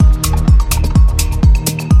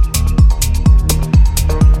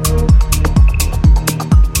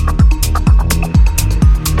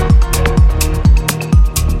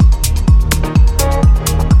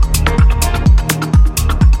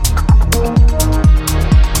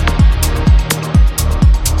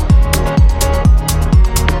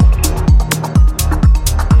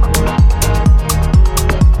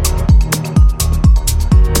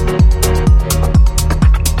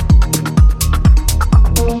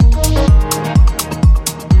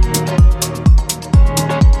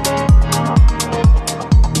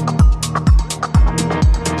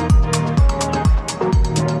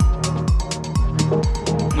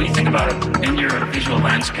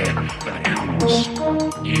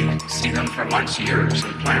mushrooms, you see them for months, years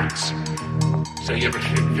in plants. So you have a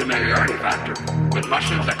familiarity factor with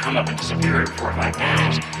mushrooms that come up and disappear in 4 or 5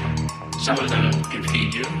 days. Some of them can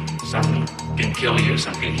feed you, some can kill you,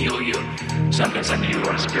 some can heal you, some can send you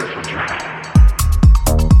on a spiritual journey.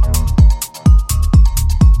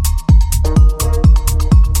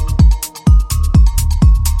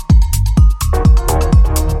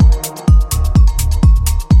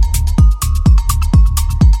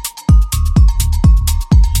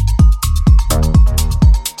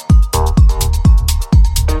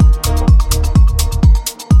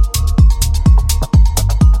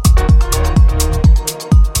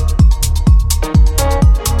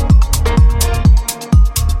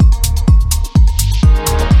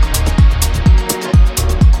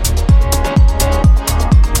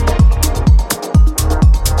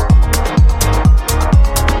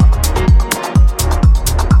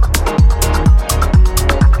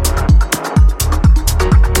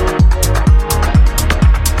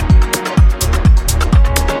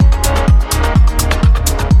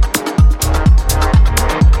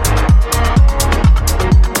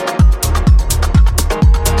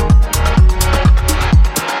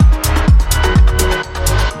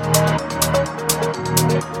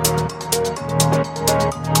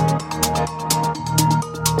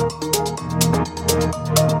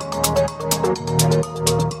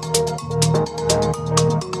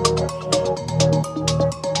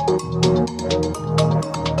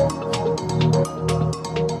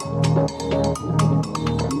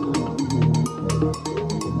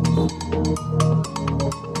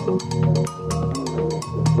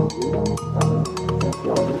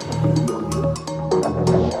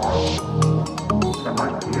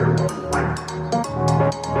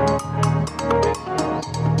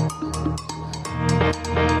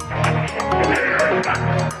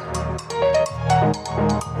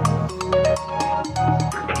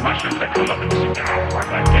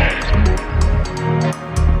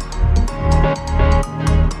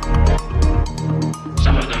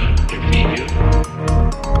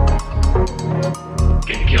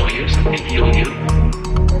 Heal you.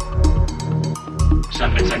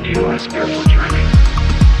 Some can send you on a spiritual